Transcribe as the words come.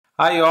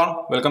Hi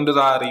all, welcome to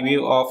the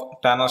review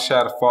of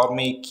Tenorshare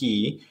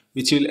 4MeKey,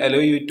 which will allow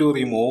you to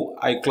remove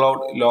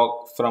iCloud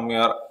lock from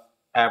your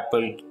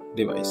Apple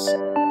device.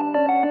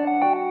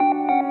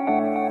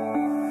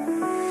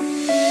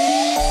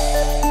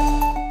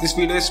 This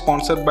video is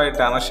sponsored by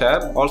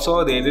Tenorshare.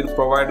 Also, they did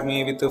provide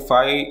me with a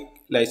 5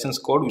 license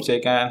code which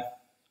I can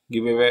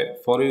give away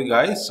for you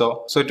guys.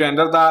 So to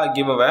enter the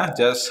giveaway,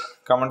 just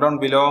comment down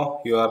below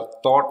your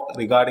thought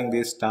regarding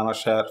this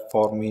Tenorshare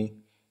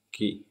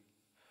 4MeKey.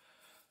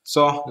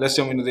 So let's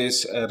jump into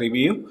this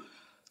review.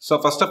 So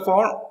first of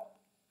all,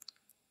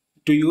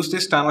 to use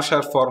this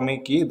Tenorshare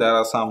 4MeKey, there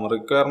are some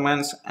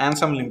requirements and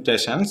some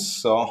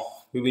limitations. So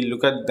we will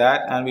look at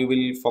that and we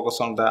will focus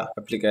on the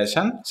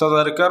application. So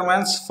the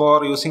requirements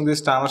for using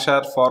this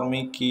Tenorshare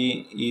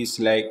 4MeKey is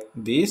like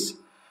this.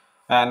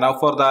 And now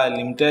for the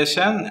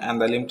limitation, and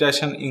the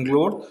limitation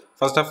include,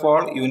 first of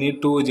all, you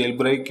need to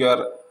jailbreak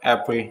your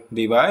Apple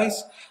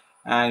device.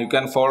 And you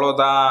can follow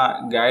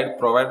the guide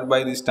provided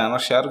by this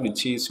Tenorshare,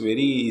 which is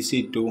very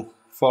easy to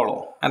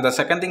follow. And the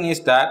second thing is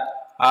that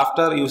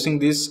after using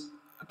this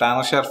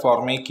Tenorshare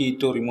 4MeKey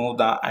to remove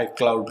the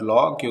iCloud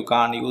lock, you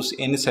can't use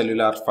any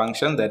cellular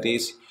function. That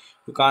is,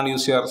 you can't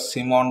use your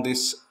SIM on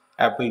this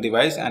Apple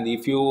device, and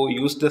if you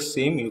use the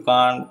SIM, you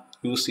can't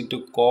use it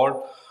to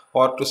call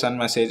or to send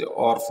message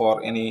or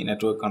for any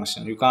network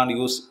connection. You can't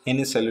use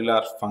any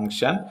cellular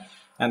function.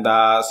 And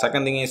the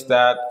second thing is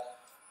that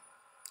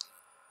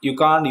you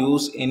can't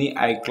use any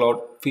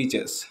iCloud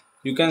features.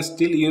 You can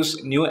still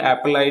use new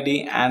Apple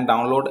ID and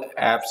download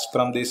apps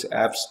from these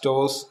app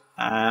stores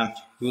and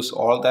use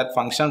all that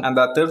function. And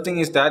the third thing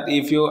is that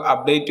if you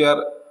update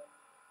your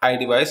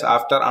iDevice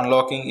after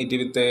unlocking it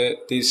with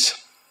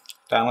this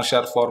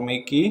Tenorshare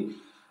 4MeKey,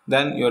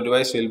 then your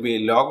device will be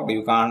locked.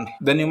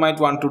 Then you might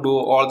want to do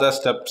all the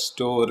steps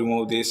to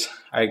remove this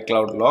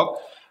iCloud lock.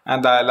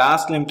 And the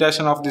last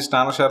limitation of this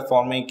Tenorshare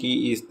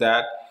 4MeKey is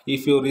that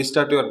if you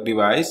restart your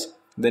device,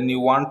 then you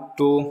want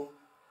to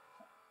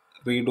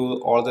redo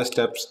all the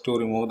steps to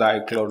remove the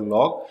iCloud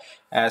lock,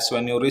 as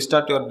when you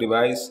restart your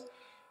device,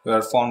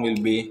 your phone will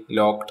be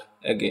locked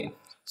again.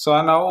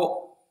 So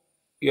now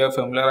you are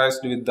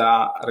familiarized with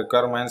the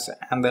requirements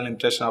and the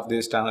limitation of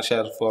this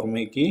Tenorshare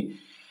 4MeKey.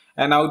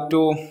 And now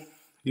to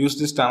use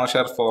this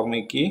Tenorshare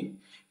 4MeKey,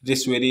 it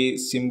is very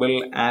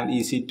simple and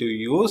easy to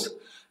use.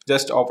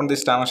 Just open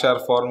this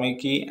Tenorshare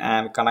 4MeKey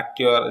and connect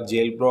your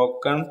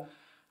jailbroken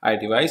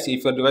iDevice.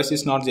 If your device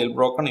is not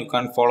jailbroken, you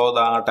can follow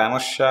the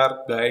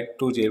Tenorshare guide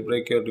to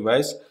jailbreak your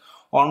device.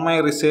 On my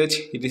research,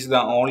 it is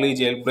the only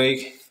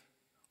jailbreak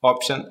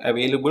option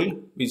available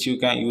which you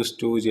can use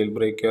to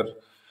jailbreak your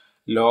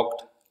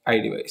locked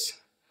iDevice.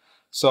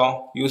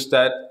 So use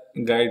that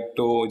guide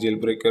to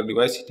jailbreak your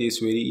device. It is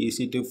very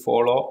easy to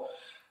follow.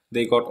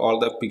 They got all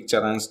the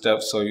picture and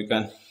stuff, so you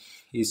can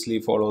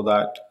easily follow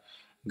that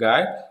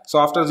guide. So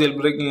after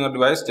jailbreaking your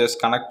device, just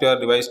connect your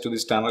device to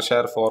this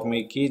Tenorshare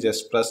 4MeKey.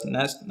 Just press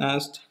next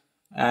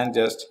and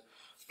just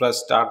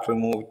press start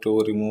remove to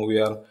remove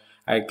your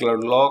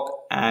iCloud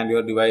lock, and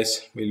your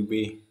device will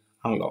be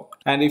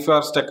unlocked. And if you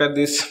are stuck at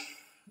this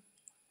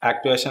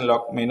activation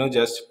lock menu,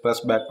 just press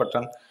back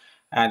button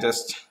and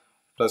just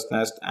press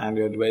next, and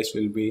your device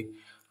will be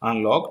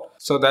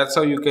unlocked. So that's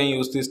how you can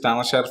use this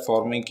Tenorshare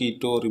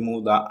 4MeKey to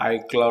remove the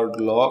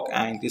iCloud lock,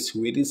 and it is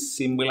very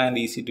simple and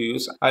easy to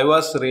use. I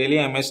was really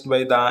amazed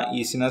by the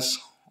easiness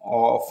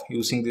of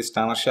using this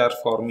Tenorshare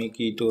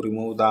 4MeKey to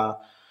remove the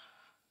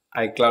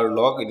iCloud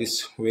lock. It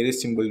is very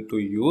simple to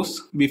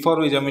use. Before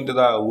we jump into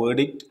the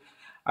verdict,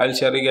 I'll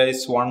share you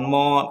guys one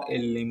more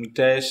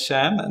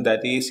limitation.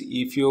 That is,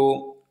 if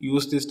you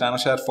use this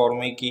Tenorshare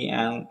 4MeKey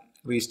and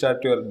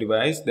restart your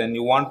device, then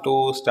you want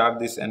to start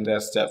this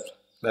entire step.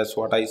 That's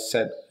what I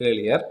said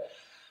earlier.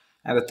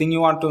 And the thing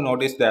you want to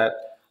notice that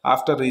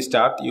after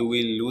restart, you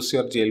will lose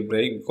your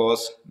jailbreak,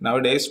 because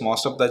nowadays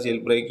most of the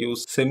jailbreak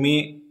use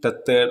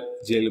semi-tethered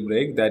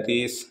jailbreak. That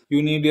is,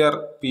 you need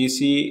your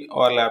PC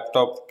or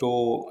laptop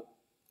to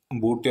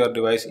boot your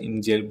device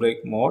in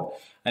jailbreak mode,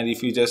 and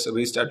if you just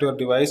restart your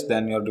device,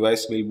 then your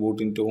device will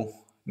boot into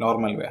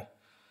normal way.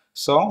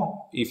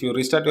 So if you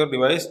restart your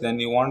device,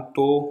 then you want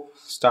to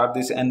start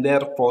this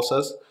entire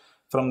process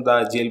from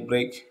the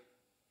jailbreak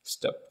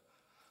step.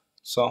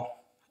 So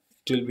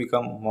it will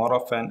become more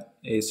of an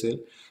hassle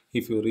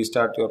if you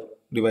restart your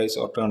device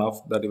or turn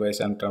off the device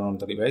and turn on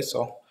the device.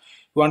 So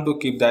you want to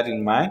keep that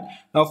in mind.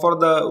 Now for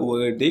the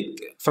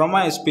verdict, from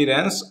my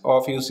experience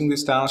of using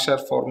this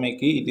Tenorshare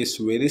 4MeKey, it is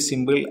very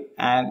simple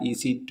and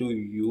easy to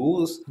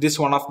use. This is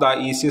one of the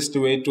easiest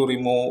way to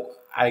remove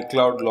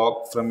iCloud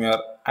lock from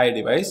your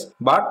iDevice.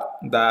 But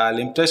the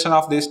limitation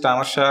of this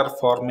Tenorshare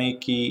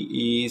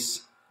 4MeKey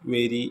is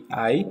very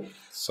high.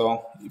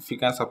 So if you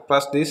can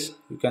suppress this,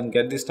 you can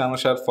get this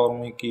Tenorshare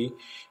 4MeKey.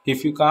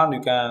 If you can't, you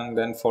can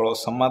then follow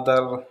some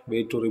other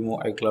way to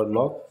remove iCloud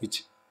lock,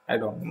 which I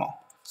don't know.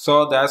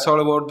 So that's all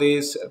about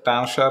this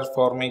Tenorshare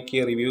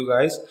 4MeKey review,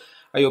 guys.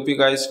 I hope you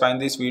guys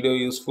find this video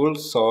useful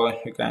so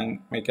you can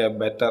make a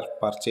better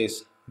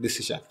purchase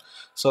decision.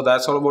 So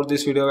that's all about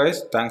this video,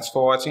 guys. Thanks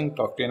for watching.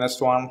 Talk to you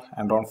next one,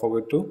 and don't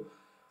forget to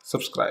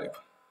subscribe.